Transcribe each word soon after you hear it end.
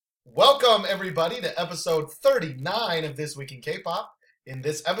Welcome, everybody, to episode 39 of This Week in K-Pop. In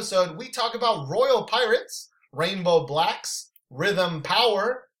this episode, we talk about Royal Pirates, Rainbow Blacks, Rhythm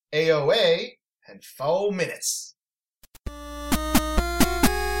Power, AOA, and 4 Minutes.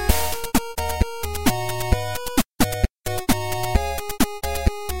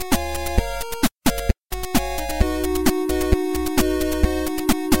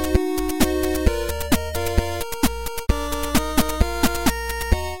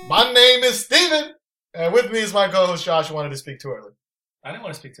 My name is Steven, and with me is my co-host Josh, who wanted to speak too early. I didn't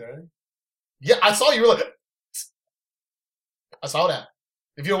want to speak too early. Yeah, I saw you were like... I saw that.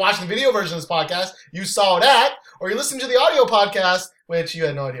 If you were watching the video version of this podcast, you saw that, or you listened to the audio podcast, which you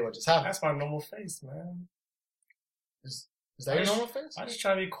had no idea what just happened. That's my normal face, man. Is that your normal face? I just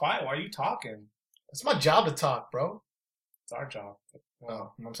try to be quiet. Why are you talking? It's my job to talk, bro. It's our job.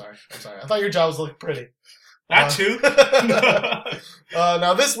 Oh, I'm sorry. I thought your job was to look pretty. That too.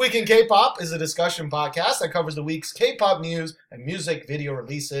 Now, This Week in K-Pop is a discussion podcast that covers the week's K-pop news and music video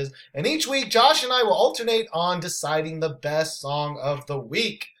releases. And each week, Josh and I will alternate on deciding the best song of the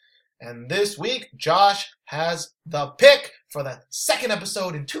week. And this week, Josh has the pick for the second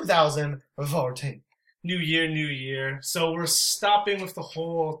episode in 2014. New year. So we're stopping with the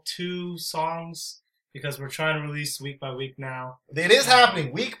whole 2 songs because we're trying to release week by week now. It is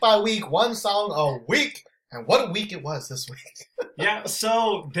happening week by week, one song a week. And what a week it was this week. Yeah,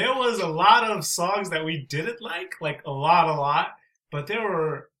 so there was a lot of songs that we didn't like a lot. But there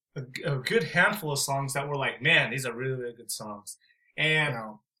were a good handful of songs that were like, man, these are really, really good songs. And,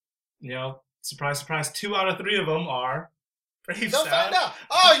 surprise, surprise, 2 out of 3 of them are Brave Sound. Find out.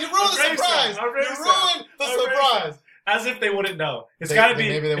 Oh, you ruined the surprise. You ruined the surprise. As if they wouldn't know. It's got to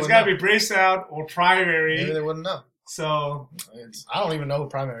be Brave Sound or Primary. Maybe they wouldn't know. So I don't even know who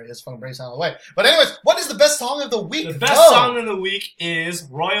Primary is from Brave Sound Away. But anyways, what is the best song of the week? The best song of the week is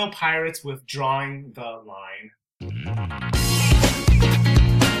Royal Pirates with Drawing the Line.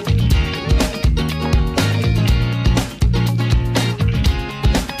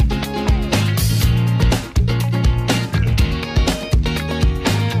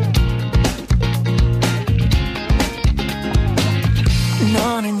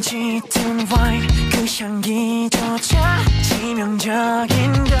 너는 짙은 와인 그 향기조차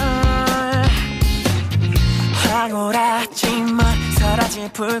치명적인 걸 황홀하지만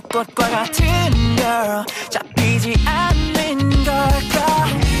사라질 불꽃과 같은 걸 잡히지 않는 걸까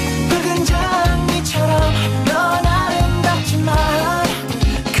붉은 장미처럼 넌 아름답지만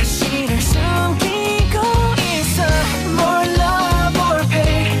가시를 숨기고 있어 몰라 뭘 패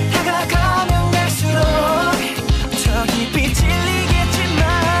다가가면 갈수록 더 깊이 찔리게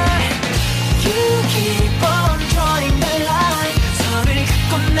You keep on drawing the line 선을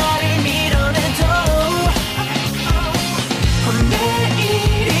긋고 나를 밀어내도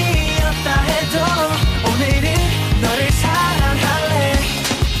내일이었다 해도 오늘은 너를 사랑할래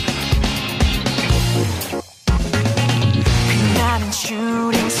빛나는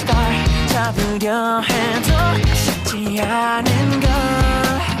슈팅 스타 잡으려 해도 쉽지 않은 걸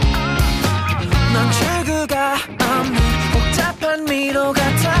넌 출구가 없는 복잡한 미로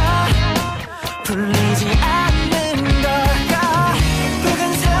같아 풀리지 않는 걸까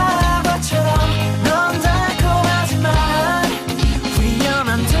붉은 사과처럼 넌 달콤하지만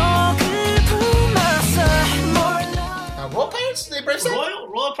위험한 독을 품었어 몰라 Royal Pirates? They Brave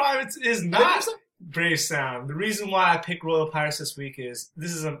Sound? Royal Pirates is not Brave Sound. The reason why I picked Royal Pirates this week is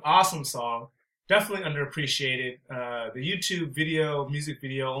this is an awesome song. Definitely underappreciated. The YouTube music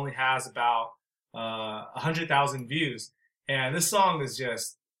video only has about 100,000 views. And this song is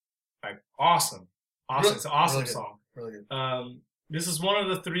just awesome. It's an awesome song. Really good. This is one of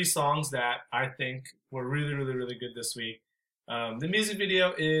the 3 songs that I think were really, really, really good this week. The music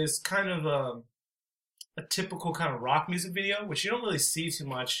video is kind of a typical kind of rock music video, which you don't really see too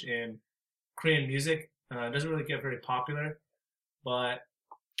much in Korean music. It doesn't really get very popular, but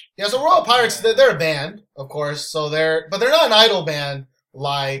yeah. So Royal Pirates, they're a band, of course. But they're not an idol band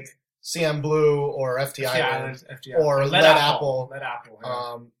like CM Blue or FT Island or Led Apple. Led Apple.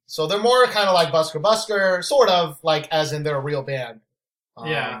 Yeah. So they're more kind of like Busker Busker, sort of like as in they're a real band.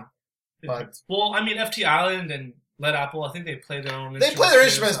 Yeah. But FT Island and Led Apple, I think they play their own instruments. They play their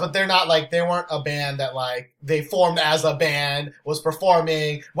instruments, but they're not they weren't a band that they formed as a band, was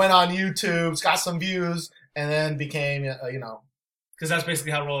performing, went on YouTube, got some views, and then became, Because that's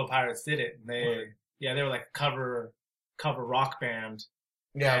basically how Royal Pirates did it. They were like a cover rock band.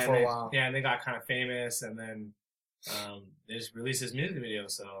 Yeah, for a while. Yeah, and they got kind of famous, and then they just released this music video.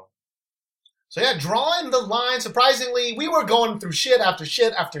 So So yeah, drawing the line. Surprisingly, we were going through shit after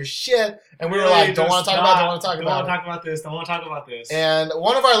shit after shit, and we were like, "Don't want to talk about. Don't want to talk about. Don't want to talk about this. Don't want to talk about this." And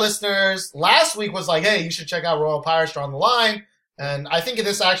one of our listeners last week was like, "Hey, you should check out Royal Pirates Drawing the Line." And I think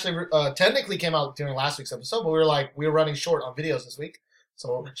this actually technically came out during last week's episode, but we were running short on videos this week.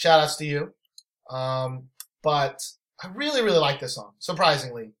 So shout outs to you. But I really, really like this song.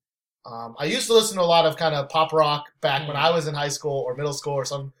 Surprisingly, I used to listen to a lot of kind of pop rock back when I was in high school or middle school or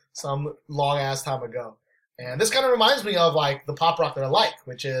some long ass time ago. And this kind of reminds me of like the pop rock that I like,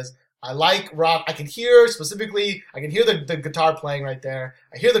 which is I like rock. I can hear the guitar playing right there.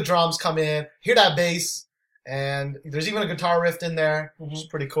 I hear the drums come in, hear that bass, and there's even a guitar riff in there, which is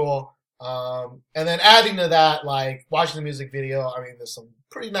pretty cool. And then adding to that, like watching the music video, I mean, there's some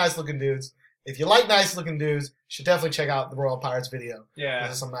pretty nice looking dudes. If you like nice looking dudes, you should definitely check out the Royal Pirates video. Yeah.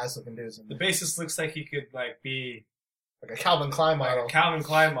 There's some nice looking dudes in there. The bassist looks like he could like be like a Calvin Klein model. Like a Calvin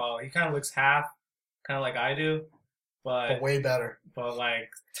Klein model. He kind of looks half, kind of like I do, but way better. But like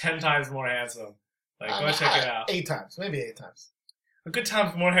 10 times more handsome. Like go check it out. 8 times, maybe 8 times. A good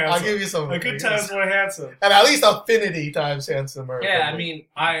times more handsome. I'll give you some. A good times more handsome. And at least affinity times handsomer. Yeah, I mean,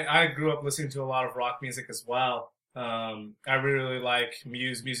 I grew up listening to a lot of rock music as well. I really like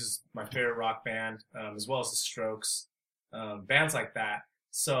Muse. Muse is my favorite rock band, as well as the Strokes, bands like that.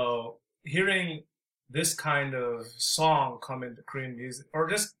 So hearing this kind of song come into Korean music, or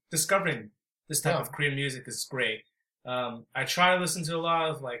just discovering this type of Korean music is great. I try to listen to a lot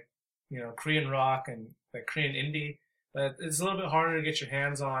of like, Korean rock and like Korean indie, but it's a little bit harder to get your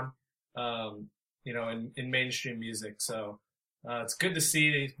hands on, in mainstream music. So it's good to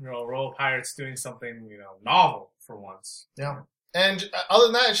see, Royal Pirates doing something, novel for once. Yeah. And other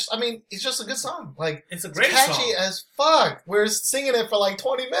than that, it's just a good song. Like, it's a great catchy song. as fuck. We're singing it for like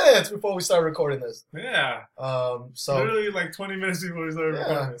 20 minutes before we start recording this. Yeah. So literally like 20 minutes before we start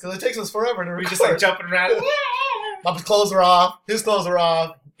recording this. Because it takes us forever to record. We just like jumping around. My clothes are off. His clothes are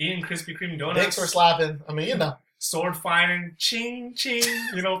off. Eating Krispy Kreme donuts. Dicks were slapping. I mean, Sword fighting. Ching, ching.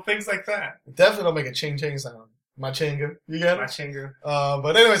 Things like that. Definitely don't make a ching ching sound. My chinga. You get it? My chinga.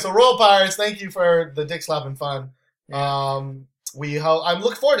 But anyway, so Royal Pirates, thank you for the dick slapping fun. Yeah. I'm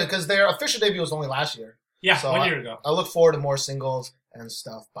looking forward to it because their official debut was only last year. Yeah, so 1 year ago. I look forward to more singles and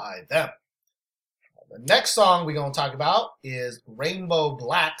stuff by them. The next song we're going to talk about is Rainbow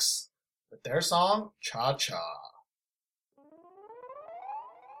Blacks with their song Cha Cha.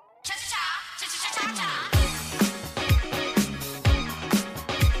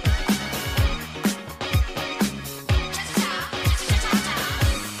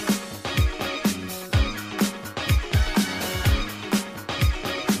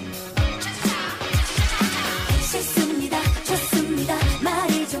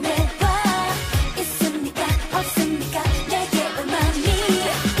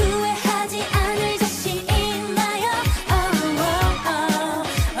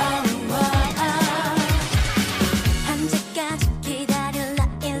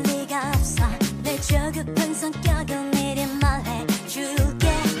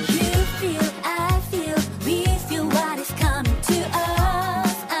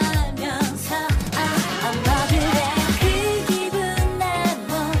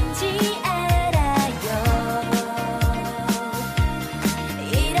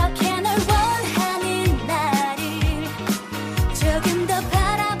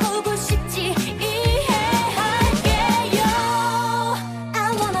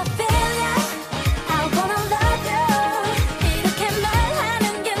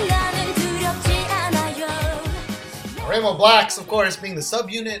 Rainbow Blacks, of course, being the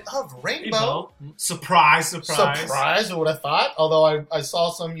subunit of Rainbow. Surprise. Surprise, who would have thought? Although I saw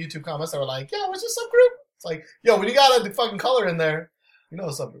some YouTube comments that were like, yeah, what's this subgroup? It's like, yo, when you got a fucking color in there, a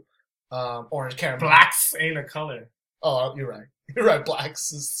subgroup. Orange caramel. Blacks ain't a color. Oh, you're right. You're right,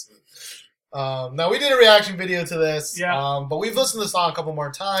 Blacks is... now, we did a reaction video to this, but we've listened to the song a couple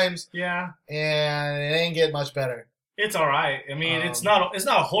more times. Yeah. And it ain't getting much better. It's all right. I mean, it's not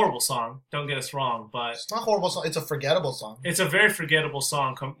a horrible song. Don't get us wrong, but it's not a horrible song. It's a forgettable song. It's a very forgettable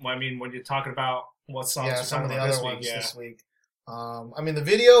song. I mean, when you're talking about what songs, some of the other ones this week. I mean, the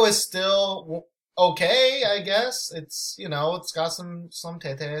video is still okay. I guess it's it's got some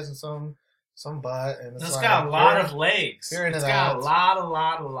tetes and some butt, and it's got a lot of legs. It's got a lot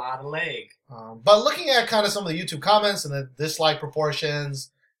of leg. But looking at kind of some of the YouTube comments and the dislike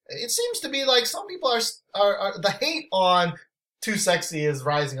proportions, it seems to be like some people are the hate on Too Sexy is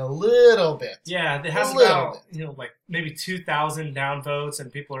rising a little bit. Yeah, it has about like maybe 2,000 downvotes,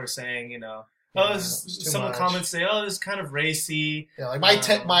 and people are saying some of the comments say, oh, it's kind of racy. Yeah, like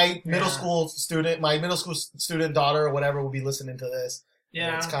my middle school student daughter or whatever will be listening to this,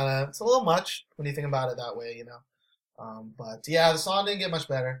 Yeah. It's a little much when you think about it that way, you know. But yeah, the song didn't get much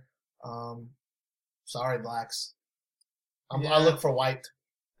better. Sorry, blacks. I look for white.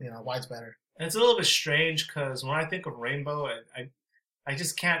 You know, white's better. And it's a little bit strange because when I think of Rainbow, I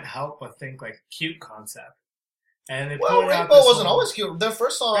just can't help but think like cute concept. And Rainbow wasn't always cute. Their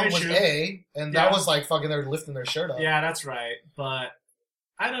first song Very was true. A, and that was like fucking they're lifting their shirt up. Yeah, that's right. But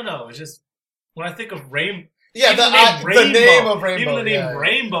I don't know. It's just when I think of Rainbow. Yeah, the name of Rainbow. Even the name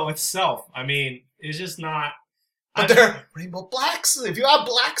Rainbow itself. I mean, it's just not. But they're Rainbow Blacks. If you add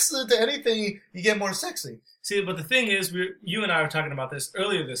blacks to anything, you get more sexy. See, but the thing is, you and I were talking about this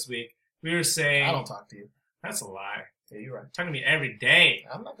earlier this week. We were saying I don't talk to you. That's a lie. Yeah, you're right. Talking to me every day.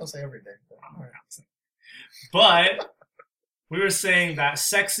 I'm not gonna say every day. But we were saying that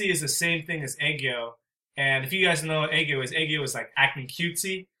sexy is the same thing as aegyo. And if you guys know what aegyo is like acting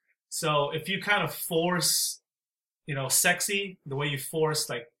cutesy. So if you kind of force, you know, sexy, the way you force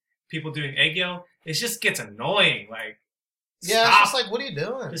like people doing aegyo, it just gets annoying. Like, yeah, stop. it's just like, what are you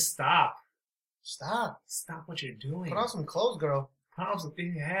doing? Just stop. Stop. Stop what you're doing. Put on some clothes, girl. Put on some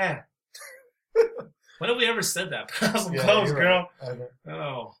things. Yeah. When have we ever said that? Put on some Yeah, clothes, you're girl. right.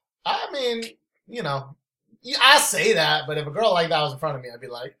 Oh. I mean, you know, I say that, but if a girl like that was in front of me, I'd be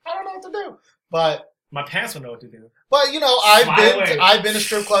like, I don't know what to do. But My pants would know what to do. you know, I've been to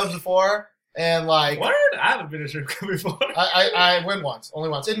strip clubs before, and like, Word? I haven't been to a strip club before. I went only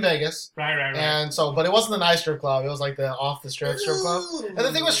once in Vegas. Right. And so, but it wasn't the nice strip club. It was like the off the strip club. And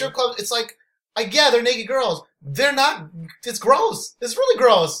the thing with strip clubs, it's like, they're naked girls. They're not. It's gross. It's really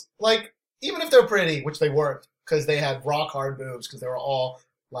gross. Like, even if they're pretty, which they weren't, because they had rock hard boobs, because they were all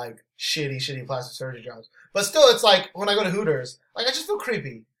like shitty plastic surgery jobs. But still, it's like when I go to Hooters, like I just feel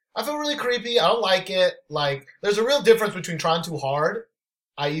creepy. I feel really creepy. I don't like it. Like, there's a real difference between trying too hard,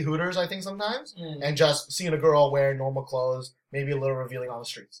 i.e. Hooters, I think sometimes, and just seeing a girl wearing normal clothes, maybe a little revealing on the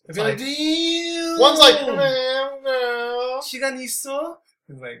streets. It's like, damn. one's like, girl. 시간 있어?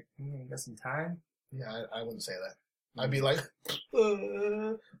 He's like, you got some time? Yeah, I wouldn't say that. I'd be like,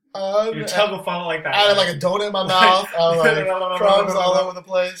 Your tongue will fall like that. I had like a donut in my mouth. I was like crumbs all over the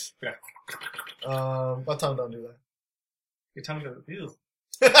place. Yeah. My tongue don't do Your tongue goes, ew.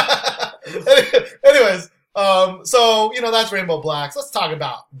 that. Anyways, so, you know, that's Rainbow Blacks. Let's talk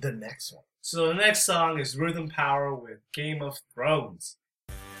about the next one. So the next song is Rhythm Power with Game of Thrones.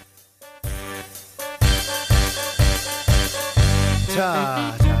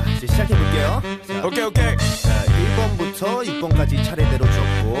 자, 이제 시작해볼게요. 자, 오케이. 자, 1번부터 6번까지 차례대로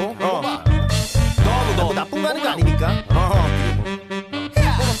적고. 너무 나쁜 거 하는 거 아니니까.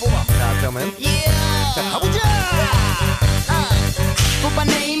 자, 그러면. 자, 가보자! 뽑아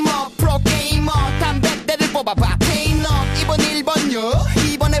네이머 프로게이머 담배대를 뽑아봐 테이너 이번 1번요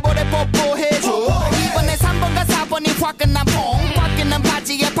이번 해보래 뽀뽀해줘 이번에 3번과 4번이 화끈한 퐁 화끈한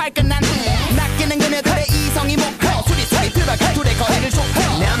바지에 발끈한 낚이는 그녀들의 이성이 목표 수리 필박한 둘의 거리를 좁혀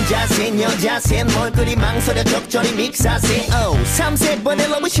남자셋 여자셋 뭘 그리 망설여 적절히 믹사세 3세번의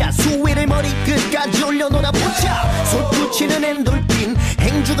러브샷 수위를 머리끝까지 올려놓아 보자 솟구치는 엔돌핀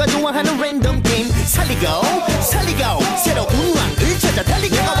행주가 좋아하는 랜덤 게임 살리고 새로운 왕을 찾아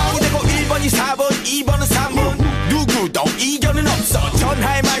달리고 내가 왕이 되고 1번이 4번 2번은 3번 누구도 이견은 없어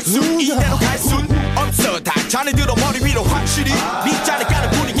전하의 말수 이대로 갈 순 없어 다 자네들어 머리 위로 확실히 밑자리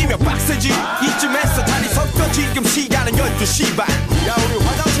까는 분위기면 빡세지 이쯤에서 다리 섰어 지금 시간은 12시 반 야 우리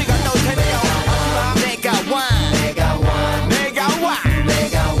화장실 갔다 올 테네요 내가 왕 내가 왕 내가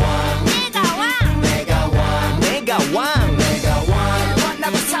왕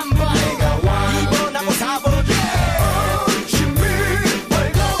원하고 3번 2번하고 4번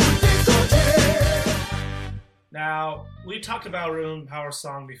Now, we talked about Rhythm Power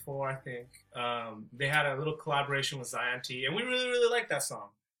song before, I think. They had a little collaboration with Zion T, and we really, really like that song.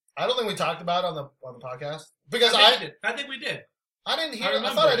 I don't think we talked about it on the podcast because I think we did. I didn't hear. I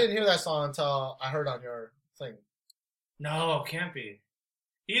I thought I didn't hear that song until I heard on your thing. No, can't be.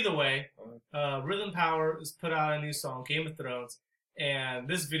 Either way, Rhythm Power has put out a new song, Game of Thrones, and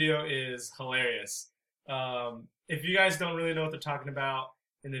this video is hilarious. If you guys don't really know what they're talking about,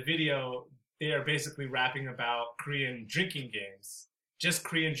 in the video, they are basically rapping about Korean drinking games. Just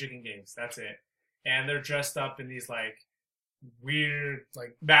Korean drinking games, that's it. And they're dressed up in these, like, weird,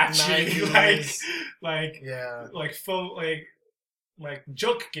 Like matching, 90s. like Yeah. like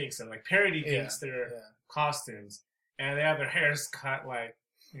joke gangster, like parody Yeah, gangster yeah. costumes, and they have their hairs cut like,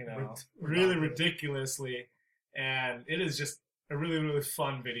 you know, really ridiculously, and it is just a really, really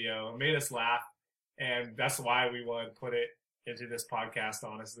fun video. It made us laugh, and that's why we wanted to put it into this podcast,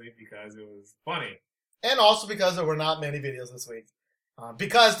 honestly, because it was funny. And also because there were not many videos this week.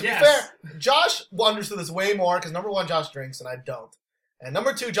 Because, to Yes. be fair, Josh understood this way more because, number one, Josh drinks and I don't. And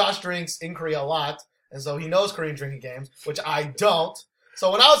number 2, Josh drinks in Korea a lot, and so he knows Korean drinking games, which I don't.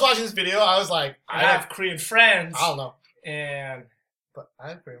 So when I was watching this video, I was like, I have Korean friends. I don't know. And But I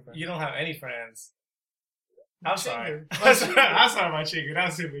have Korean friends. you don't have any friends. I'm sorry. Chingu. I'm sorry about Chingu. That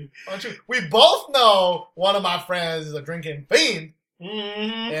was silly. We both know one of my friends is a drinking fiend,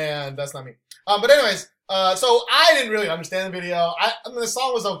 Mm-hmm. and that's not me. But anyways, so I didn't really understand the video. I mean, the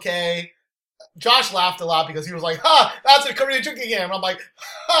song was okay. Josh laughed a lot because he was like, "Ha, that's a Korean drinking game." And I'm like,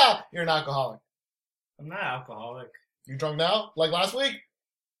 "Ha, you're an alcoholic. I'm not alcoholic. You drunk now? Like last week?"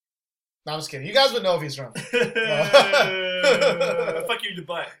 No, I'm just kidding. You guys would know if he's drunk. Fuck you in the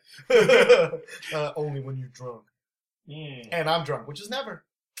butt. Only when you're drunk. Mm. And I'm drunk, which is never.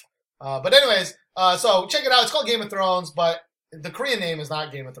 But anyways, so check it out. It's called Game of Thrones, but the Korean name is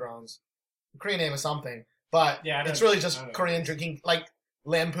not Game of Thrones. The Korean name is something, but Yeah, it's really I just don't know. Korean drinking, like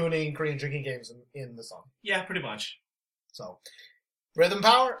lampooning Korean drinking games in the song. Yeah, pretty much. So, Rhythm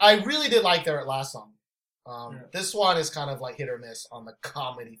Power, I really did like their last song. Yeah. This one is kind of like hit or miss on the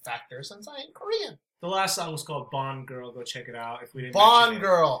comedy factor since I ain't Korean. The last song was called Bond Girl. Go check it out if we didn't Bond mention it.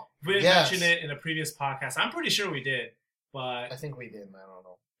 Girl. If we didn't Yes. mention it in a previous podcast. I'm pretty sure we did, I but think we did, man. I don't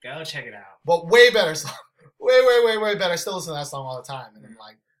know. go check it out. But way better song. Way better. I still listen to that song all the time. And I'm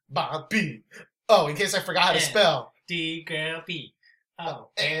like, Bobby. Oh, in case I forgot how to Yeah. spell. D girl B O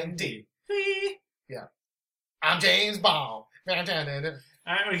and N D. D. I'm James Bond. Okay,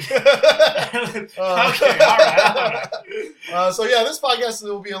 all right. So yeah, this podcast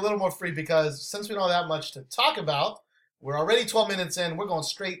will be a little more free because since we don't have that much to talk about, we're already 12 minutes in. We're going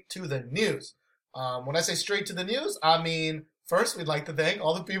straight to the news. When I say straight to the news, I mean, first, we'd like to thank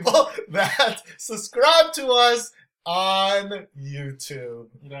all the people that subscribe to us on YouTube.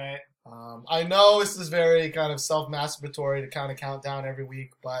 Right. I know this is very kind of self-masturbatory to kind of count down every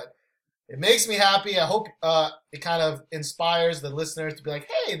week, but it makes me happy. I hope it kind of inspires the listeners to be like,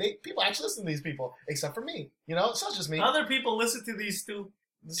 hey, people actually listen to these people, except for me. You know, it's not just me. Other people listen to these two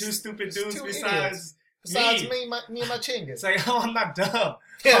stupid dudes two besides idiots. Besides me. me and my chingus. It's like, oh, I'm not dumb.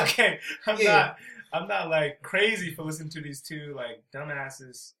 Yeah. Okay, Yeah. I'm not like crazy for listening to these two like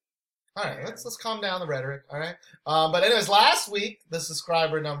dumbasses. All right, let's calm down the rhetoric. All right, but anyways, last week the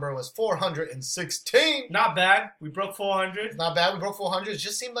subscriber number was 416. Not bad. We broke 400. It's not bad. We broke 400. It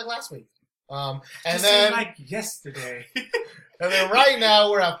just seemed like last week. And Just then seemed like yesterday. and then right now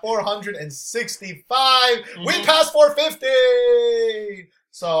we're at 465. We Mhm. passed 450.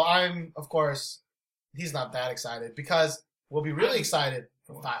 So I'm, of course, he's not that excited because we'll be really excited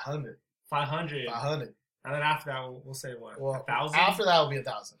for 500. 500. 500. And then after that, we'll say what? Well, 1,000? after that will be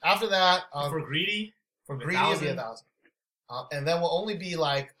 1,000. After that, If we're greedy? for maybe greedy, it'll be 1,000. 1,000. And then we'll only be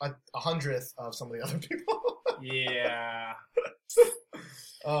like a 100th of some of the other people. Yeah.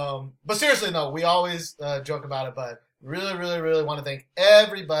 But seriously, no, we always joke about it, but really want to thank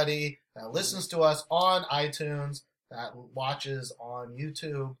everybody that listens to us on iTunes, that watches on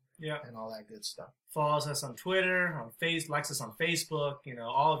YouTube, Yeah. and all that good stuff. Follows us on Twitter, likes us on Facebook,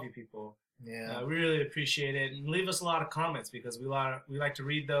 all of you people. Yeah. We really appreciate it. And leave us a lot of comments because we like to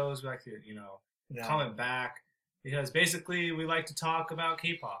read those. We like to, Yeah. comment back. Because basically we like to talk about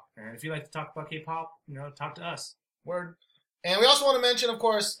K-pop. And if you like to talk about K-pop, talk to us. Word. And we also want to mention, of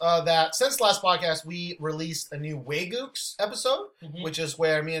course, that since last podcast, we released a new Waygooks episode, Mhm. which is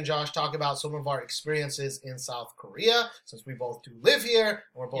where me and Josh talk about some of our experiences in South Korea, since we both do live here, and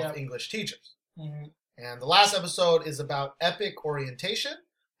we're both Yep. English teachers. Mhm. And the last episode is about EPIC orientation.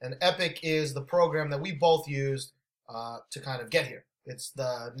 And EPIC is the program that we both used to kind of get here. It's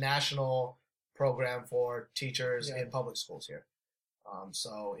the national program for teachers Yeah. in public schools here.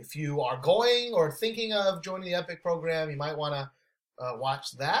 So if you are going or thinking of joining the EPIC program, you might want to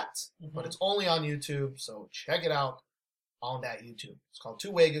watch that. But Mhm. it's only on YouTube, so check it out on that YouTube. It's called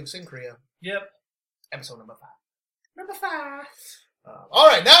Two Waygooks in Korea, Yep. episode number 5. Number 5. All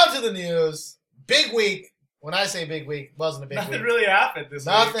right, now to the news. Big week. When I say big week, it wasn't a big Nothing week. really happened this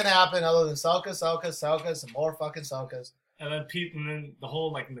Nothing week. happened other than Selka, some more fucking Selkas. And then the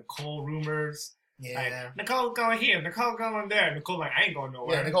whole Nicole rumors. Yeah. Like, Nicole going here, Nicole going there. Nicole like, I ain't going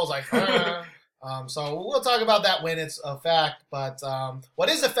nowhere. Yeah, Nicole's like, so we'll talk about that when it's a fact. But what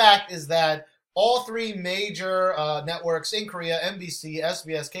is a fact is that all three major networks in Korea, MBC,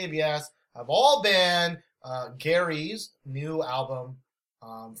 SBS, KBS, have all banned Gary's new album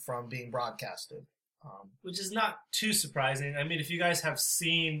from being broadcasted. Which is not too surprising. I mean, if you guys have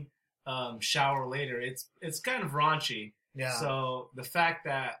seen Shower Later, it's kind of raunchy. Yeah. So the fact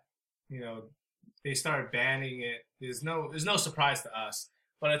that they started banning it is no surprise to us.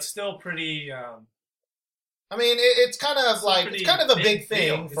 But it's still pretty. I mean, it's kind of like pretty it's kind of a big big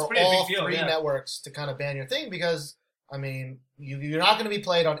deal. thing It's for pretty a all big deal, three yeah. networks to kind of ban your thing because I mean, you're not going to be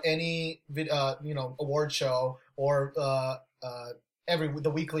played on any award show or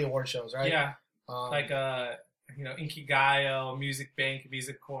the weekly award shows, right? Yeah, like Inkigayo, Music Bank,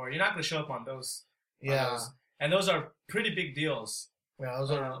 Music Core. You're not going to show up on those. Yeah, and those are pretty big deals. Yeah,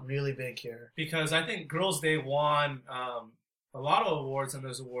 those are really big here. Because I think Girls' Day won a lot of awards on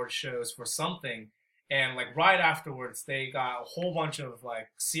those award shows for something, and like right afterwards they got a whole bunch of like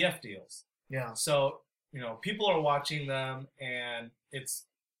CF deals. Yeah. So people are watching them, and it's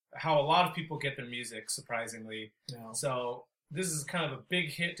how a lot of people get their music, surprisingly. Yeah. So this is kind of a big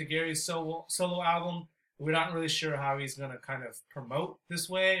hit to Gary's solo album. We're not really sure how he's gonna kind of promote this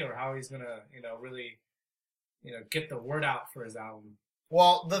way, or how he's gonna really get the word out for his album.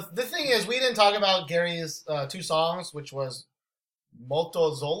 Well, the thing is, we didn't talk about Gary's 2 songs, which was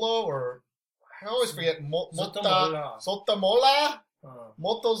Moto Zolo, or I always forget, Sota Mola?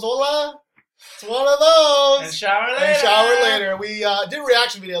 Moto Zola? It's one of those. And Shower Later. We did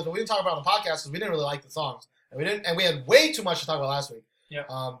reaction videos, but we didn't talk about it on the podcast because we didn't really like the songs. And we had way too much to talk about last week. Yeah.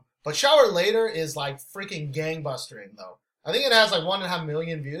 But Shower Later is like freaking gangbustering, though. I think it has like 1.5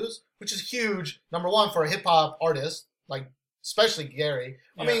 million views, which is huge. Number one for a hip-hop artist, like especially Gary.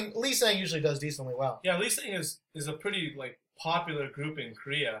 I mean, Lee Sang usually does decently well. Yeah, Lee Sang is a pretty like popular group in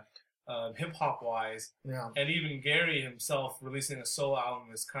Korea, hip hop wise. Yeah. And even Gary himself releasing a solo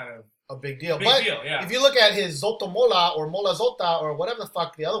album is kind of a big deal. Yeah. If you look at his Zoto Mola or Mola Zota or whatever the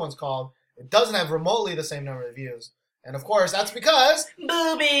fuck the other one's called, it doesn't have remotely the same number of views. And of course, that's because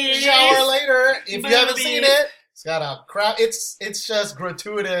Boobies. Shower Later. If you haven't seen it, it's got a crap. It's just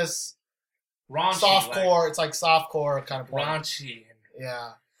gratuitous. Raunchy, softcore. It's like softcore kind of porn. Raunchy.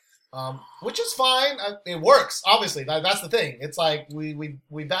 Yeah. Which is fine. It works, obviously. That's the thing. It's like we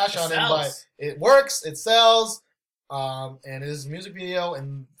bash on him, but it works. It sells. And his music video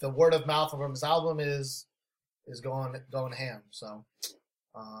and the word of mouth from his album is going ham. So,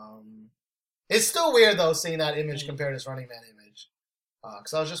 it's still weird though seeing that image compared to his Running Man image.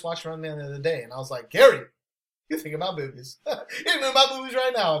 Because I was just watching Running Man the other day, and I was like, Gary, you think about boobies? You think about boobies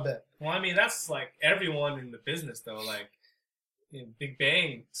right now, I bet. Well, I mean, that's like everyone in the business, though. Like, Big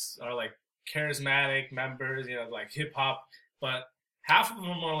Bang are like charismatic members, like hip hop, but half of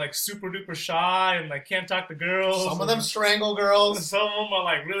them are like super duper shy and like can't talk to girls. Some of them strangle girls. Some of them are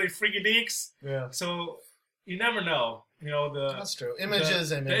like really freaky deeks. Yeah. So you never know. That's true.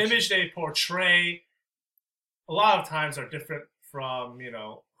 The image they portray a lot of times are different from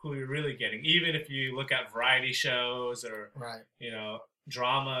who you're really getting. Even if you look at variety shows or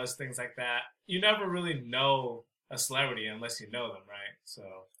dramas, things like that, you never really know a celebrity unless you know them, right? So,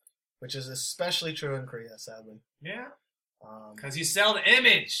 which is especially true in Korea, sadly. Yeah, because you sell the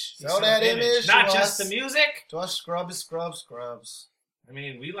image. Sell that image, not just the music. To us, scrubs. I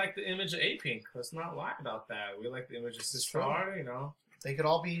mean, we like the image of A-Pink. Let's not lie about that. We like the image of Sistar. They could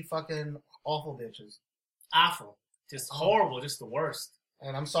all be fucking awful bitches. Awful, just horrible, just the worst.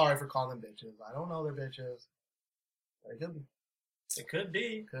 And I'm sorry for calling them bitches. I don't know they're bitches. They could be. It could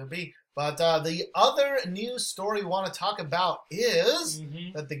be. Could be. But the other news story we want to talk about is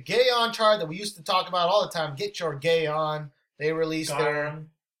that the Gay On chart that we used to talk about all the time, Get Your Gay On, they released their...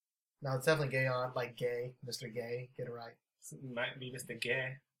 No, it's definitely Gay On, like gay, Mr. Gay, get it right. It might be Mr.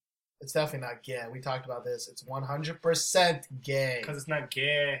 Gay. It's definitely not gay. We talked about this. It's 100% gay. Because it's not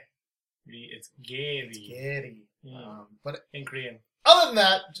gay. It's gay. It's gay. But in Korean. Other than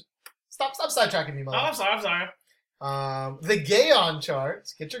that, stop sidetracking me, mother. Oh, I'm sorry. The Gay On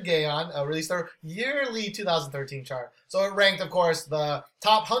chart, Get Your Gay On, released their yearly 2013 chart. So it ranked, of course, the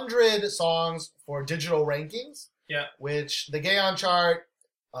top 100 songs for digital rankings. Yeah. Which the Gay On chart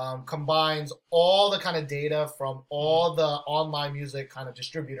combines all the kind of data from all the online music kind of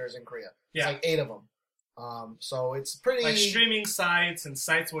distributors in Korea. Yeah. It's like 8 of them. So it's pretty... Like streaming sites and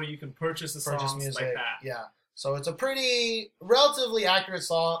sites where you can purchase the songs music, like that. Yeah. So it's a pretty relatively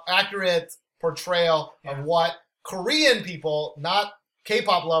accurate portrayal of what Korean people, not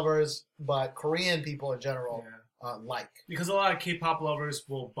K-pop lovers, but Korean people in general, like. Because a lot of K-pop lovers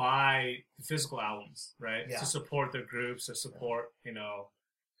will buy the physical albums, right? Yeah. To support their groups, to support,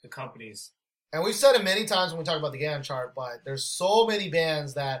 the companies. And we've said it many times when we talk about the Gay On chart, but there's so many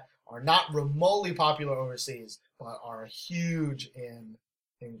bands that are not remotely popular overseas, but are huge in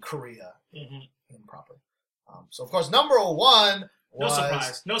Korea, proper. So, of course, number 1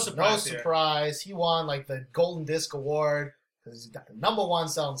 was... No surprise. He won, like, the Golden Disc Award because he's got the number 1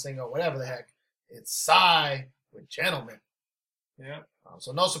 selling single, whatever the heck. It's Psy with Gentleman. Yeah.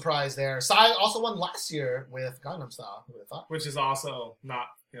 So, no surprise there. Psy also won last year with Gangnam Style, who would have thought. Which is also not,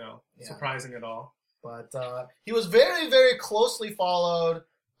 surprising at all. But he was very, very closely followed,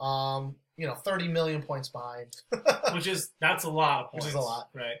 30 million points behind. That's a lot of points. Which is a lot.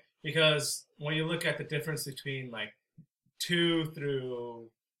 Right? Because when you look at the difference between like 2 through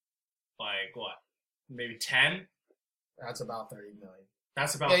like what? Maybe 10? That's about 30 million.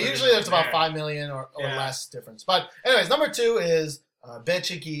 That's about usually there's about 5 million or less difference. But anyways, number 2 is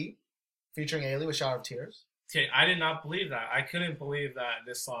Bechigi featuring Ailey with Shower of Tears. Okay, I did not believe that. I couldn't believe that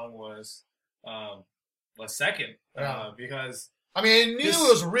this song was second. Because I mean, I knew it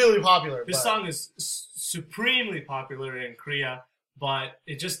was really popular. This song is supremely popular in Korea, but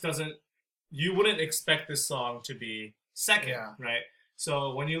it just doesn't. You wouldn't expect this song to be second, right?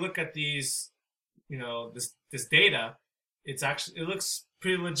 So when you look at these, this data, it looks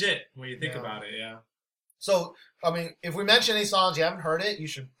pretty legit when you think about it. Yeah. So I mean, if we mention any songs you haven't heard it, you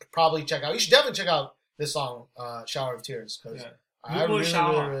should probably check out. You should definitely check out this song, "Shower of Tears," because I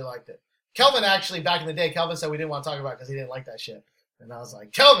really liked it. Kelvin actually, back in the day, Kelvin said we didn't want to talk about it because he didn't like that shit. And I was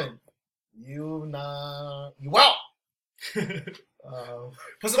like, Kelvin, you out.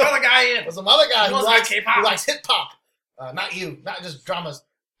 Put some other guy in. Put some other guy who likes K-pop. Who likes hip hop. Not you. Not just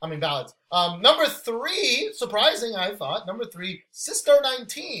ballads. Number 3, surprising, I thought. Number 3, Sister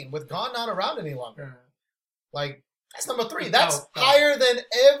 19 with Gone Not Around Any Longer. Like, that's number 3. That's higher than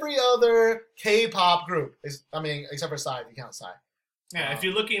every other K-pop group. Except for Psy, if you count Psy. Yeah, if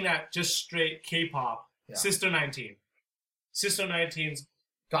you're looking at just straight K-pop, Sister 19. Sister 19's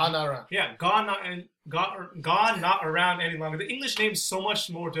Gone Not Around. Yeah, Gone Not Around Any Longer. The English name is so much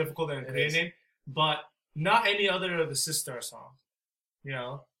more difficult than the Korean name, but not any other of the Sister songs.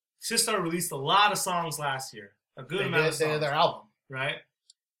 Sister released a lot of songs last year. A good amount of songs. They did their album. Right?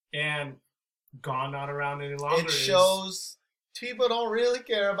 And Gone Not Around Any Longer. It shows people don't really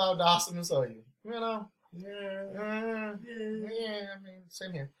care about Dawson and Soyu. I mean,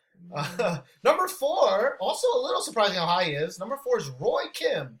 same here. Number 4, also a little surprising how high he is. Number 4 is Roy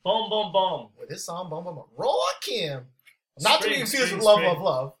Kim. Boom, boom, boom. With his song, Boom, Boom, Boom. Roy Kim. Not to be confused with Love, Love,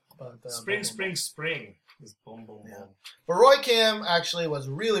 Love. But, Spring is Boom, Boom, Boom. But Roy Kim actually was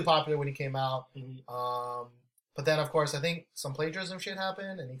really popular when he came out. Mm-hmm. But then, of course, I think some plagiarism shit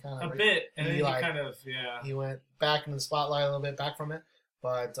happened, and he kind of... He went back in the spotlight a little bit, back from it.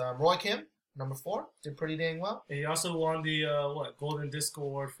 But Roy Kim, number 4, did pretty dang well. And he also won the Golden Disc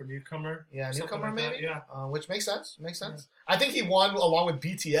Award for newcomer. Yeah, newcomer like maybe. Yeah, which makes sense. Yeah. I think he won along with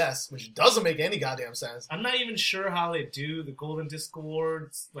BTS, which doesn't make any goddamn sense. I'm not even sure how they do the Golden Disc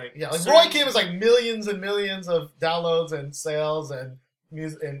Awards. Roy Kim is like millions and millions of downloads and sales and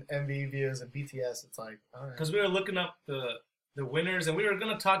music and MV views, and BTS. It's like because we were looking up the winners, and we were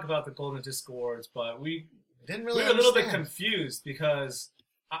going to talk about the Golden Disc Awards, but we didn't really. We were a little bit confused because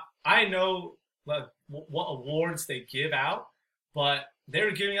I know what awards they give out, but they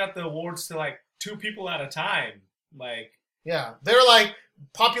were giving out the awards to like 2 people at a time. They're like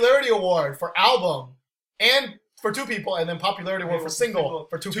popularity award for album and for 2 people, and then popularity award for single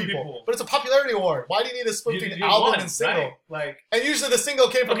for two people. But it's a popularity award. Why do you need to split between album and single? Right? And usually the single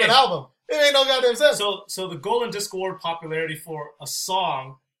came from an album. It ain't no goddamn sense. So the Golden Disc Award popularity for a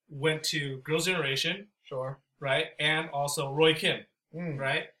song went to Girls' Generation. Sure. Right? And also Roy Kim.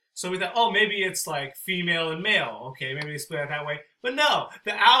 Right? So we thought, maybe it's like female and male. Okay, maybe they split it that way. But no,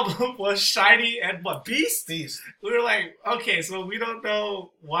 the album was SHINee and what? Beast? Beast. We were like, okay, so we don't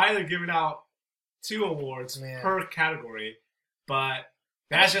know why they're giving out 2 awards per category, but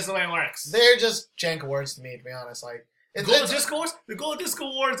that's just the way it works. They're just jank awards to me, to be honest. Like the Golden Disc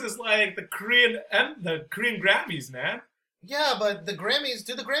Awards is like the Korean Grammys, man. Yeah, but the Grammys,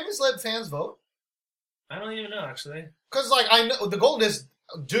 do the Grammys let fans vote? I don't even know, actually. Because I know the Golden Disc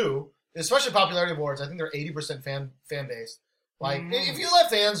do, especially popularity awards. I think they're 80% fan based. If you let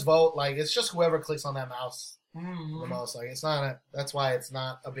fans vote, it's just whoever clicks on that mouse the most. It's not. That's why it's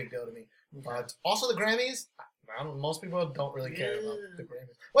not a big deal to me. Okay. But also the Grammys, most people don't really care about the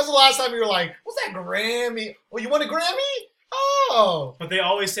Grammys. When's the last time you were like, what's that Grammy? Oh, you won a Grammy? Oh. But they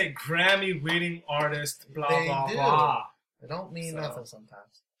always say Grammy winning artist, blah, blah. They don't mean nothing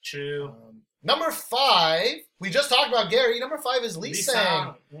sometimes. True. Number 5, we just talked about Gary. Number 5 is Lee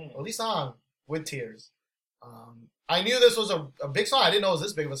Sang. Lee Sang with Tears. I knew this was a big song. I didn't know it was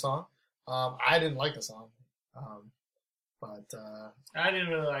this big of a song. I didn't like the song. But I didn't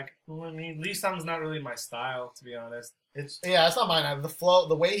really like. Lee Sang's not really my style, to be honest. It's not mine either.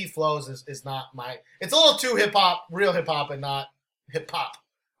 The way he flows is not my. It's a little too real hip hop, and not hip hop.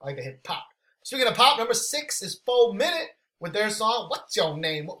 I like the hip hop. Speaking of pop, number 6 is 4 Minute with their song "What's Your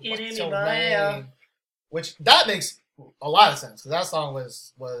Name?" What's your name? Which that makes a lot of sense because that song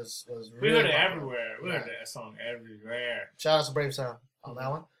was really. We heard it everywhere. We heard that song everywhere. Shout out to Brave Sound on that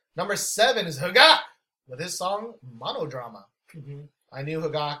one. Number 7 is Hagak with his song "Monodrama." I knew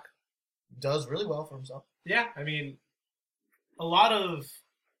Hagak does really well for himself. Yeah, I mean, a lot of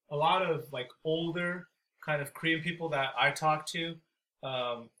like older kind of Korean people that I talk to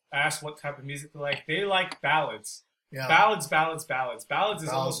ask what type of music they like. They like ballads. Yeah. Ballads. Ballads is Ballads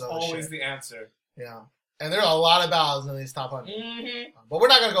almost are the always shit. the answer. Yeah. And there are a lot of ballads in these top 100. Mm-hmm. But we're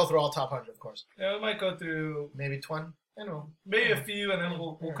not going to go through all top 100, of course. Yeah, we might go through Maybe 20. I don't know. maybe a few, and then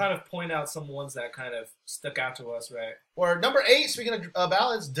we'll Yeah. kind of point out some ones that kind of stuck out to us, right? Or number 8, speaking of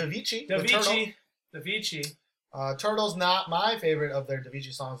ballads, Davichi. with Turtle. Davichi. Turtle's not my favorite of their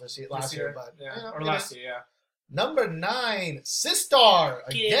Davichi songs last year, but yeah, you know, or it last is. year, yeah. Number 9, Sistar.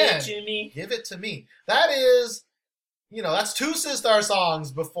 Again, Give It To Me. That is, that's 2 Sistar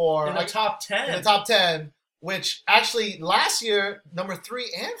songs before In the top 10. in the top 10, which actually last year number 3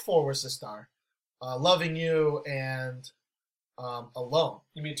 and 4 were Sistar. Loving You and Alone.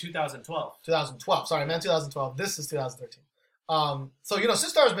 You mean 2012? 2012. Sorry, I meant 2012. This is 2013. So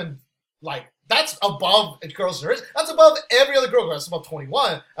Sistar's been that's above Girls' Generation. That's above every other girl group. That's above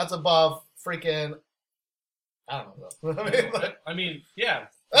 21. That's above freaking. I don't know. I mean, yeah.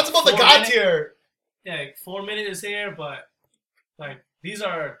 That's above the 4 God Minute- tier. Yeah, like 4 Minute is here, but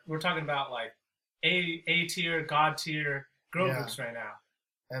we're talking about like A tier, God tier girl Yeah. groups right now.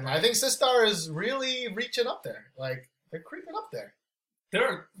 And I think Sistar is really reaching up there. They're creeping up there.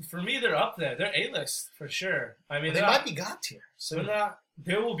 For me, they're up there. They're A-list for sure. I mean, But they they're might not- be God tier. They're So not.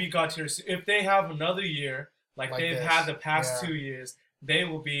 They will be God tier if they have another year like they've this. had the past Yeah. 2 years. They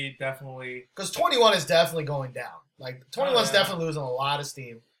will be definitely because 21 is definitely going down. 21's yeah. definitely losing a lot of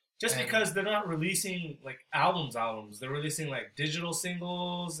steam. just And- because they're not releasing like albums. They're releasing like digital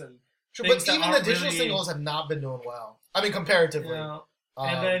singles and True, things but that even the aren't digital really- singles have not been doing well. I mean, comparatively. you know. Um,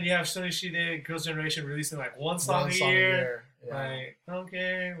 And then you have Sonishide, Girls' Generation releasing like one song a year. Yeah. Like,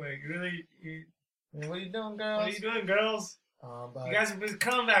 okay, really, What are you doing, what girls? are you doing, girls? But You guys are supposed to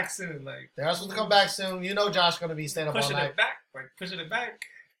come back soon. Like, they're supposed to come back soon. Josh going to be staying up all pushing night. it back. Pushing it back.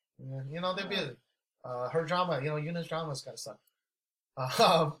 Yeah, they're busy. Her drama, Yuna's drama's kind of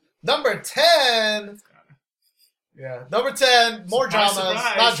suck. Number 10. Yeah, number 10. More Surprise, dramas,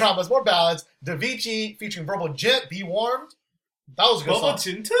 surprise. not dramas, more ballads. Davichi featuring Verbal Jint, Be Warmed. That was a good Bubba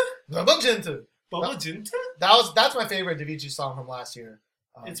song. Jinta? Verbal Jint. Bubba Jinta? That's my favorite Davichi song from last year.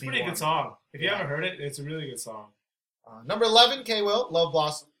 It's a Be pretty Warmed. good song. If you Yeah. haven't heard it, it's a really good song. Number 11, K-Will, Love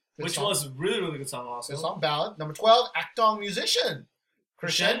Blossom. Good Which song. was a really, really good song also. Good song, ballad. Number 12, Actong Musician.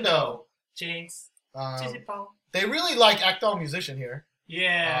 Crescendo. Jinx. Um, they really like Actong Musician here.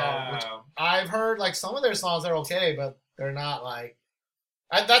 Yeah. I've heard some of their songs are okay, but they're not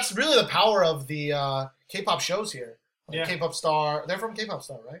that's really the power of the K-pop shows here. Yeah. K-pop Star. They're from K-pop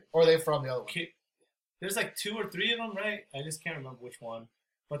Star, right? Or are they from the other one? There's like 2 or 3 of them, right? I just can't remember which one.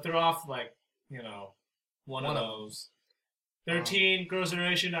 But they're off one One of of those. 13, Girls'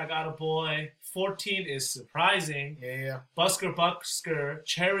 Generation, I Got a Boy. 14 is Surprising. Yeah. Busker Busker,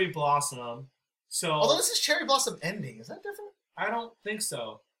 Cherry Blossom. So Although this is Cherry Blossom ending. Is that different? I don't think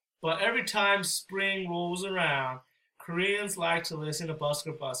so. But every time spring rolls around, Koreans like to listen to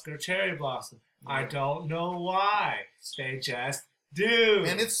Busker Busker, Cherry Blossom. I don't know why. They just do.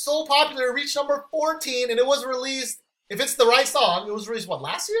 And it's so popular. It reached number 14, and it was released, if it's the right song, it was released,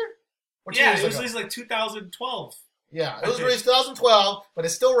 last year? Or 2 yeah, years it was ago? released like 2012. Yeah, it I was think. released 2012, but it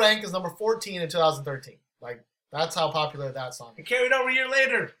still ranked as number 14 in 2013. That's how popular that song It is. carried over a year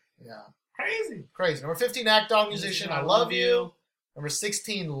later. Yeah, Crazy. crazy. Number 15, Actong Musician, I Love You. Number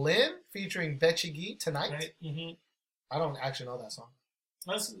 16, Lin, featuring Bechigi, Tonight. Right? Mm-hmm. I don't actually know that song.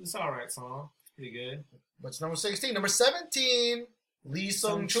 It's all right song. Pretty good. But it's number 16. Number 17, Lee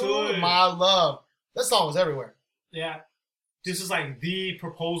Sung Chul, Sung-chul. My Love. That song was everywhere. Yeah. This is like the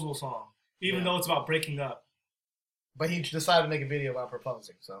proposal song, even Yeah. though it's about breaking up. But he decided to make a video about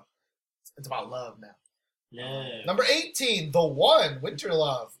proposing, so it's about love now. Yeah. Number 18, The One, Winter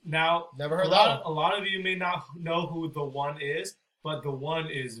Love. Now, Never heard a that lot, a lot of you may not know who The One is, but The One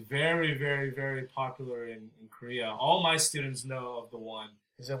is very, very, very popular in Korea. All my students know of The One.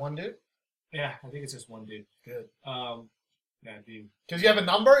 Is it one dude? Yeah, I think it's just one dude. Good. Yeah, dude. Because you have a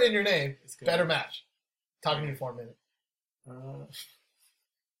number in your name. It's good. Better match. Talk to me for a minute.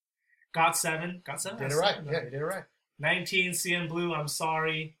 Got 7. Got 7. Did it right. Yeah, you did it right. 19, CN Blue, I'm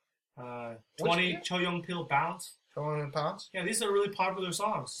Sorry. 20, year? Cho Young Pil, Bounce. 21 pounds. Yeah, these are really popular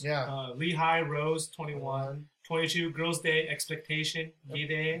songs. Yeah. Lee High, Rose, 21. 22, Girls' Day, Expectation,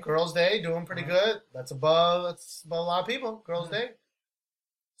 Day. Girls' Day, doing pretty good. That's above a lot of people. Girls' Day.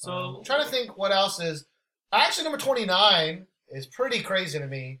 So I'm trying to think what else is. Actually, number 29 is pretty crazy to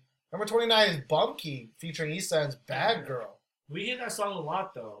me. Number 29 is Bumkey featuring Isan's Bad Girl. we hear that song a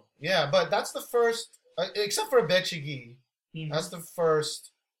lot, though. Yeah, but that's the first, except for Bechigi, Mhm. that's the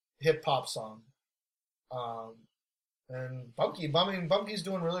first hip hop song. And Bumky's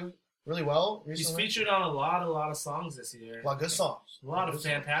doing really, really well recently. He's featured on a lot of songs this year. A lot of good songs. A lot of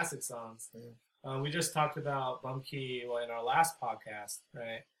fantastic songs. Yeah. We just talked about Bumky in our last podcast,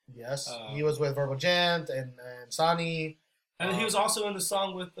 right? Yes, he was with Verbal Jant and Sani. And he was also in the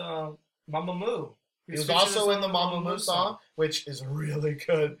song with Mamamoo. He was also in the Mamamoo song, which is really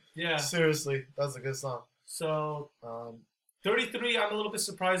good. Yeah. Seriously, that's a good song. So, 33, I'm a little bit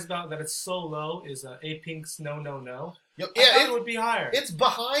surprised about that it's so low, is A-Pink's No No No. Yeah, it would be higher. It's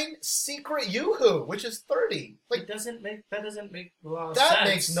behind Secret Yoo-Hoo, which is 30. Like, that doesn't make a lot of sense. That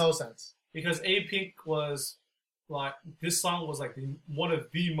makes no sense. Because A-Pink was, like, this song was, like, one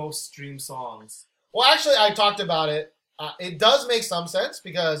of the most streamed songs. Well, actually, I talked about it. It does make some sense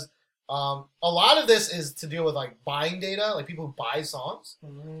because a lot of this is to deal with, like, buying data, like people who buy songs.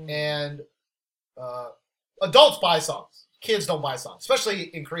 And adults buy songs. Kids don't buy songs. Especially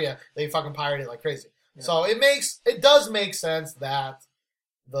in Korea. They fucking pirate it like crazy. Yeah. So it does make sense that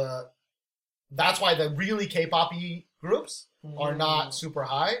that's why the really K-pop-y groups are not super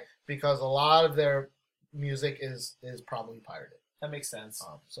high, because a lot of their music is probably pirated. That makes sense.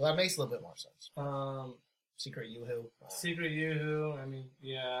 So that makes a little bit more sense. Secret Yoo-Hoo. Secret Yoo-Hoo, I mean,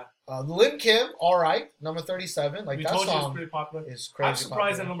 yeah. Lim Kim, alright, number 37. Like, we that told you song it's pretty popular. Is crazy. I'm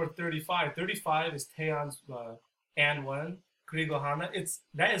surprised popular. at number 35. 35 is Taeyeon's An-Won, Krigo Hana.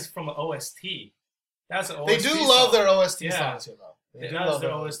 That is from an OST. That's an OST They do song. love their OST songs here, though. They love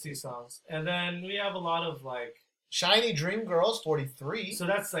their OST songs. And then we have a lot of, like... Shiny Dream Girls, 43. So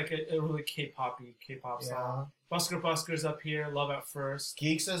that's like a really K-pop song. Busker Busker's up here, Love at First.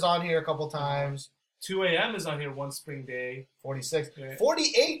 Geeks is on here a couple times. 2 a.m. is on here, One Spring Day. 46. Okay.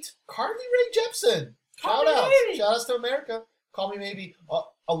 48, Carly Rae Jepsen. Shout outs to America. Call Me Maybe.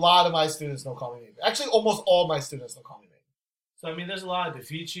 A lot of my students know Call Me Maybe. Actually, almost all my students know Call Me Maybe. So, I mean, there's a lot of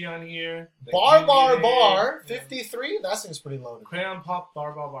Davichi on here. Bar, 53. That seems pretty low. Crayon Pop,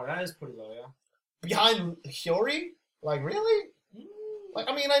 Bar. That is pretty low, yeah. Behind Hyori? Like, really? Like,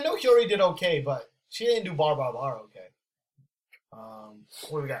 I mean, I know Hyori did okay, but she didn't do Bar okay.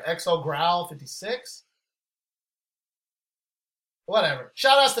 What do we got? EXO Growl, 56. Whatever.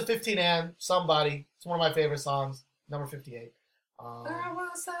 Shout outs to 15 An, Somebody. It's one of my favorite songs. Number 58.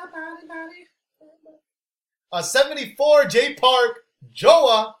 74, J Park,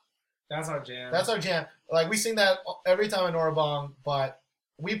 Joa. That's our jam. Like, we sing that every time in Norabong, but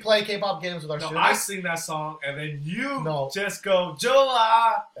we play K-pop games with our students. I sing that song, and then you just go,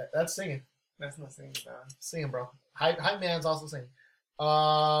 Joa. That's singing. That's not singing, bro. Singing, bro. Hype Man's also singing.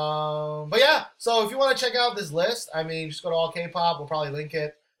 But yeah, so if you want to check out this list, I mean, just go to All K-Pop. We'll probably link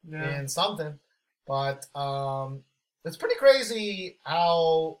it in something. But it's pretty crazy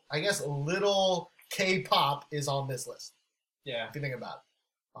how, I guess, little K-Pop is on this list. Yeah. If you think about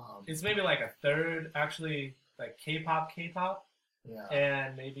it. It's maybe like a third, actually, like K-pop. Yeah.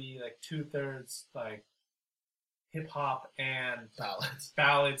 And maybe like 2/3 like hip-hop and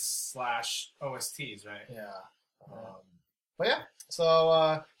ballads / OSTs, right? Yeah. But yeah,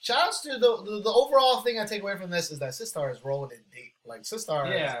 so shout outs to the overall thing I take away from this is that Sistar is rolling in deep. Like Sistar,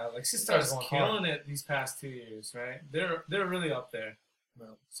 Sistar is killing it these past 2 years, right? They're really up there.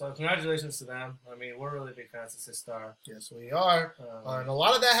 No. So congratulations to them. I mean, we're really big fans of Sistar. Yes, we are, and a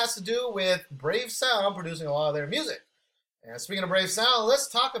lot of that has to do with Brave Sound producing a lot of their music. And speaking of Brave Sound, let's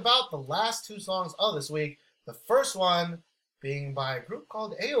talk about the last 2 songs of this week. The first one being by a group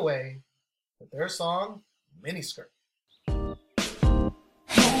called AOA with their song Miniskirt.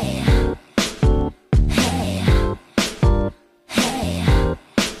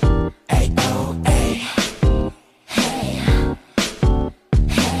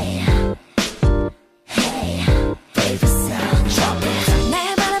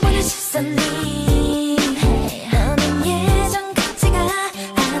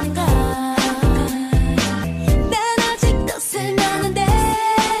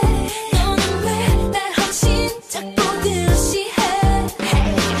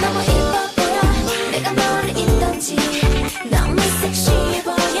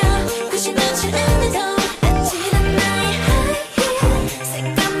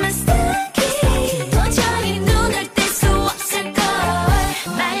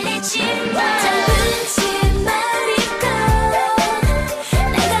 말리지 마.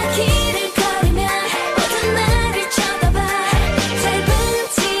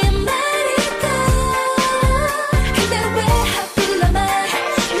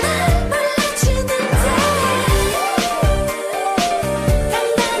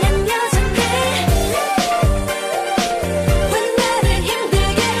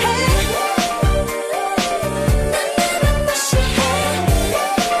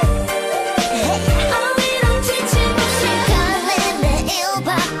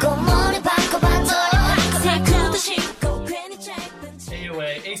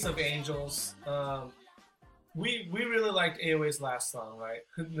 We really liked AOA's last song, right?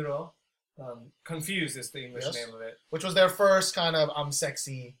 흔들어. Confused is the English Yes. name of it. Which was their first kind of I'm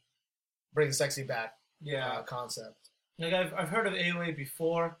sexy, bring sexy back Yeah. concept. Like I've heard of AOA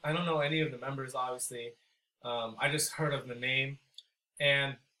before. I don't know any of the members, obviously. I just heard of the name.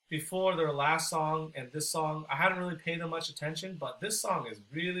 And before their last song and this song, I hadn't really paid them much attention, but this song is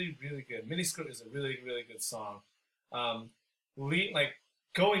really, really good. Miniskirt is a really, really good song. Like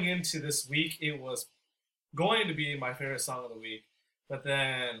going into this week, it was going to be my favorite song of the week, but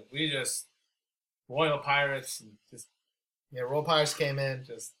then we just Royal Pirates and just Royal Pirates came in.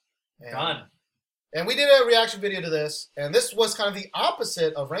 And, done. And we did a reaction video to this, and this was kind of the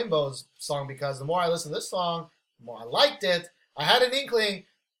opposite of Rainbow's song because the more I listened to this song, the more I liked it. I had an inkling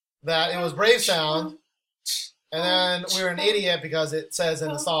that it was Brave Sound, and then we were an idiot because it says in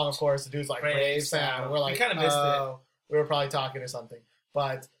the song, of course, the dude's like Brave Sound. And we're like, we kind of missed it. We were probably talking or something.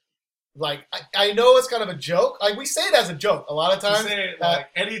 But like, I know it's kind of a joke. Like we say it as a joke a lot of times. We say it, like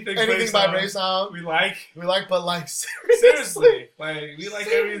anything by Brave Sound, we like, but like seriously, like we like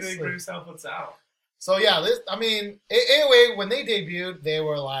everything Seriously. Brave Sound puts out. So yeah, AOA when they debuted, they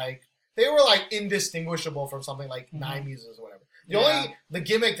were like indistinguishable from something like Nine Muses or whatever. The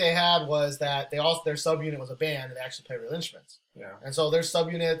gimmick they had was that their subunit was a band and they actually played real instruments. Yeah. And so their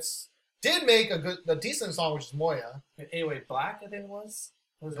subunits did make a decent song, which is Moya. And AOA Black, I think it was.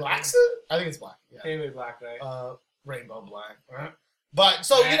 Black? I think it's Black. Yeah. AOA Black, right? Rainbow Black. Right? But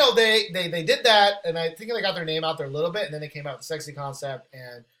so they did that, and I think they got their name out there a little bit, and then they came out with the sexy concept,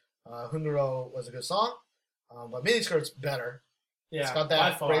 and Hunduro was a good song, but Miniskirt's better. Yeah, It's got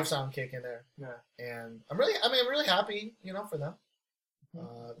that Brave Sound kick in there. Yeah. And I'm really happy, for them.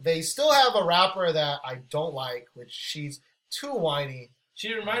 They still have a rapper that I don't like, which she's too whiny.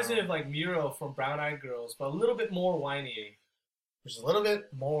 She reminds me of like Miro from Brown Eyed Girls, but a little bit more whiny. Which is a little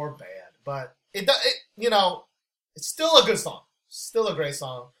bit more bad, but it's still a good song. Still a great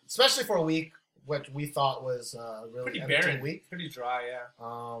song, especially for a week, which we thought was really pretty empty barren, week. Pretty dry, yeah.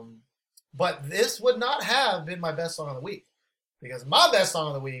 But this would not have been my best song of the week, because my best song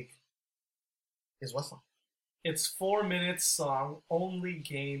of the week is what song? It's 4 minutes song, Only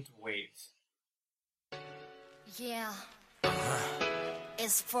Gained Weight. Yeah.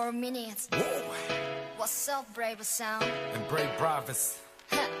 It's 4 minutes. What's up, Brave Sound? And Brave Bravas.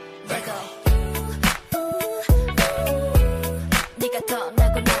 Let go. 네가 더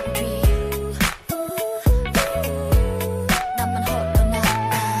나고 난 뒤. 나만 홀로 남아.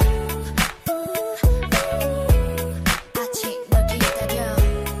 아직 널 기다려.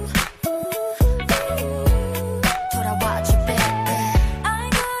 돌아와줘, baby.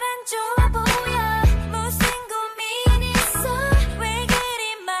 얼굴은 좋아 보여. 무슨 고민 있어? 왜 그리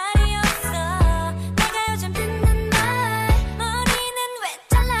말이 없어? 내가 요즘 듣는 말. 머리는 왜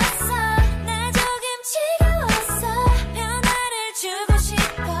잘랐어? 나 조금 지겨웠어. 변화를 주고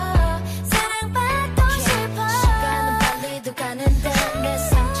싶어. 사랑받고 싶어. 시간은 빨리도 가는데 내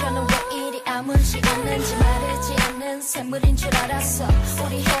상처는 왜 이리 아물지 않는지 마르지 않는 샘물인 줄 알았어.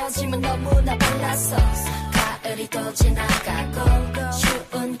 우리 헤어짐은 너무나 빨랐어. 가을이 또 지나가고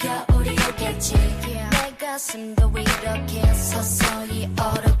추운 겨울이 오겠지. 내 가슴도 이렇게 서서히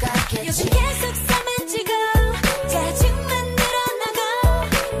얼어가겠지. 요즘 계속 싸매지고 짜증만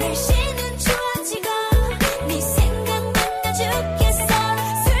늘어나고 날씨는 추워지고 네 생각만 죽겠어.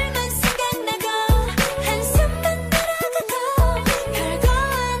 술만 생각나고 한숨만 날아가고 별거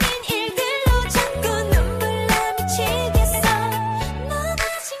아닌 일들로 자꾸 눈물나 미치겠어. 넌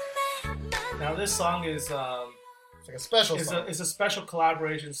아직 내 Now this song is It's like a special is song. a special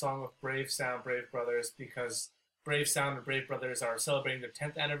collaboration song with Brave Sound, Brave Brothers, because Brave Sound and Brave Brothers are celebrating their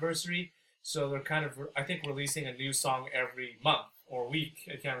 10th anniversary. So they're kind of, I think, releasing a new song every month or week.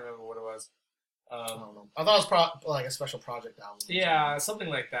 I can't remember what it was. I don't know. I thought it was like a special project album. Yeah, something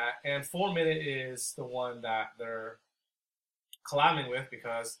like that. And 4 Minute is the one that they're collabing with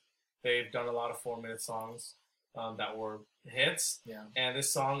because they've done a lot of 4 minute songs that were hits. Yeah. And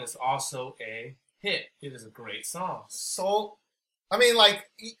this song is also a hit. It is a great song. So,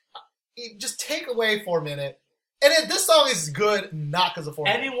 you just take away 4 minute, and this song is good not because of 4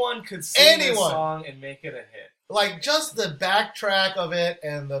 minute. Anyone could sing this Anyone. song and make it a hit. Like just the backtrack of it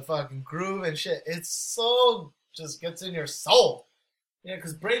and the fucking groove and shit. It's so just gets in your soul. Yeah,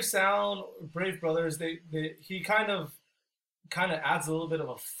 because Brave Sound, Brave Brothers, he kind of adds a little bit of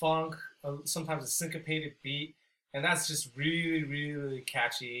a funk, sometimes a syncopated beat, and that's just really, really, really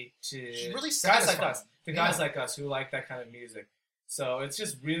catchy to It's really guys like satisfying. us, guys like us who like that kind of music. So it's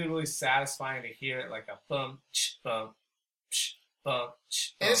just really, really satisfying to hear it like a bump, ch, bump, ch, bump,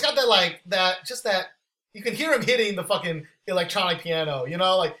 ch, And it's bump. got that you can hear him hitting the fucking electronic piano, you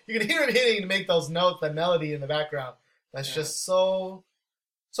know, like you can hear him hitting to make those notes, that melody in the background. That's just so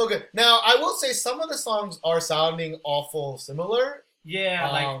good. Now, I will say some of the songs are sounding awful similar.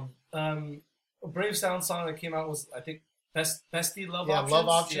 Yeah, a Brave Sound song that came out was, I think, Bestie Love Options. Love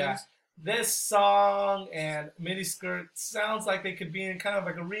Options. Yeah. This song and Miniskirt sounds like they could be in kind of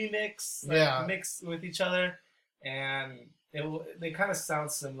like a remix, mixed with each other, and they kind of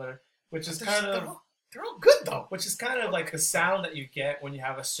sound similar, which is kind of they're all good though. Which is kind of like the sound that you get when you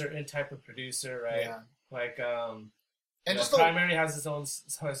have a certain type of producer, right? Yeah. Like and just Primary has his own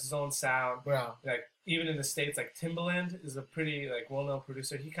sound. Yeah. Like even in the States, like Timbaland is a pretty like well-known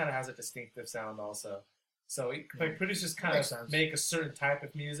producer. He kind of has a distinctive sound also. So like producers kind of make a certain type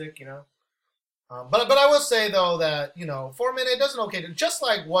of music, you know. But I will say though that, you know, 4 Minute does an okay, just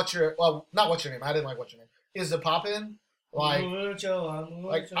like not What's Your Name. I didn't like What's Your Name. Is It Poppin'? Like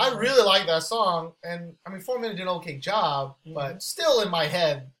I really like that song, and I mean 4 Minute did an okay job, but still in my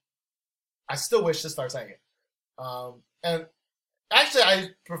head, I still wish Sistar sang it. And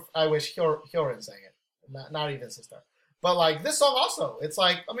actually, I wish Hyorin sang it, not even Sistar. But like this song also, it's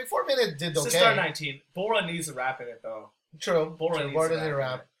like, I mean 4 Minute did okay. Sistar 19. Bora needs to rap in it though. True. Bora needs to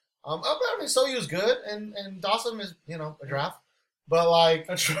rap. I mean Soyu's good, and Dawson is, you know, a draft, but like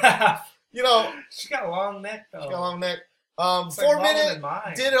a draft. You know, she got a long neck though. She got a long neck. 4 Minute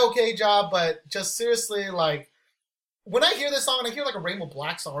did an okay job, but just seriously, like, when I hear this song, and I hear like a Rainbow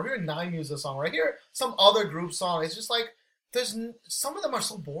Black song, or I hear a Nine Music song, or I hear some other group song, it's just like, some of them are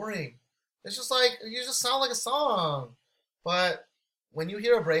so boring. It's just like, you just sound like a song. But when you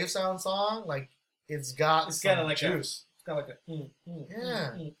hear a Brave Sound song, like, it's got some like juice. It's got like a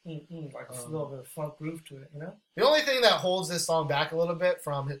like a little bit of funk groove to it, you know? The only thing that holds this song back a little bit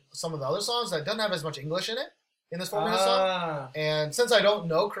from some of the other songs that doesn't have as much English in it, in this 4 Minute song. And since I don't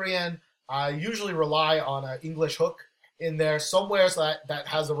know Korean, I usually rely on an English hook in there somewhere, so that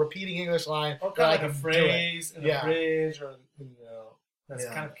has a repeating English line. Or kind of like a phrase in a bridge, or, you know, that's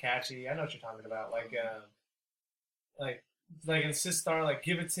kind of catchy. I know what you're talking about. Like in Sistar, like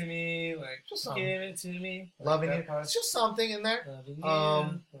Give It To Me, like just give it to me. Loving it. It's just something in there.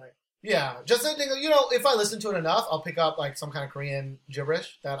 Like, yeah, just something, you know, if I listen to it enough, I'll pick up like some kind of Korean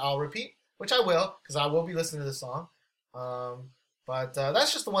gibberish that I'll repeat, which I will, because I will be listening to this song. But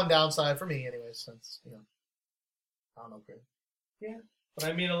that's just the one downside for me anyway, since, you know, I don't know Korean. Yeah, but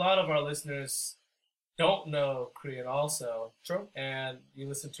I mean, a lot of our listeners don't know Korean also. True. And you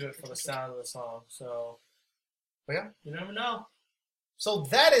listen to it for the sound of the song, so... But yeah, you never know. So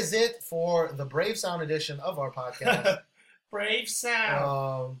that is it for the Brave Sound edition of our podcast. Brave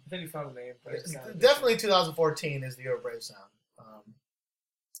Sound. I think you found the name. Brave Sound. Definitely 2014 is the year of Brave Sound.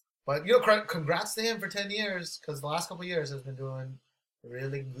 But, you know, congrats to him for 10 years, because the last couple of years has been doing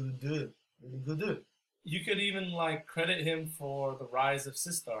really good. You could even like credit him for the rise of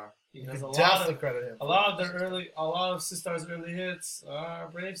Sistar. Because credit him. A lot of Sistar's early hits are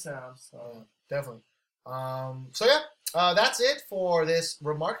Brave Sound. So yeah, definitely. That's it for this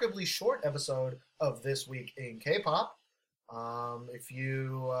remarkably short episode of This Week in K-Pop. If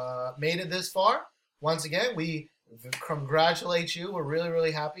you made it this far, once again, we congratulate you. We're really,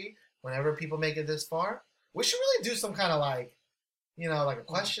 really happy whenever people make it this far. We should really do some kind of like, you know, like a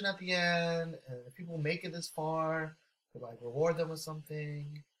question at the end, and if people make it this far, we like reward them with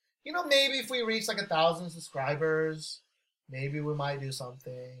something. You know, maybe if we reach like 1,000 subscribers, maybe we might do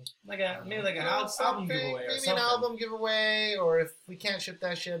something. Maybe an album giveaway. Maybe an album giveaway, or if we can't ship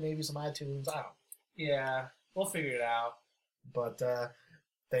that shit, maybe some iTunes. I don't know. Yeah, we'll figure it out. But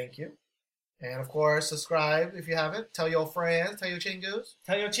thank you. And of course, subscribe if you haven't. Tell your friends. Tell your chingus.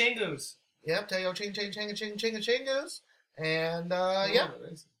 Tell your chingus. Yep, tell your chingus. And yeah.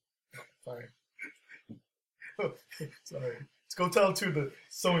 Sorry. Sorry. Let's go tell to the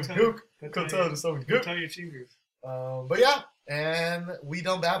someone's gook. Go tell to someone's gook. Tell your chingus. But yeah, and we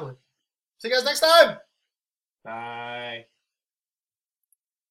don't babble. See you guys next time. Bye.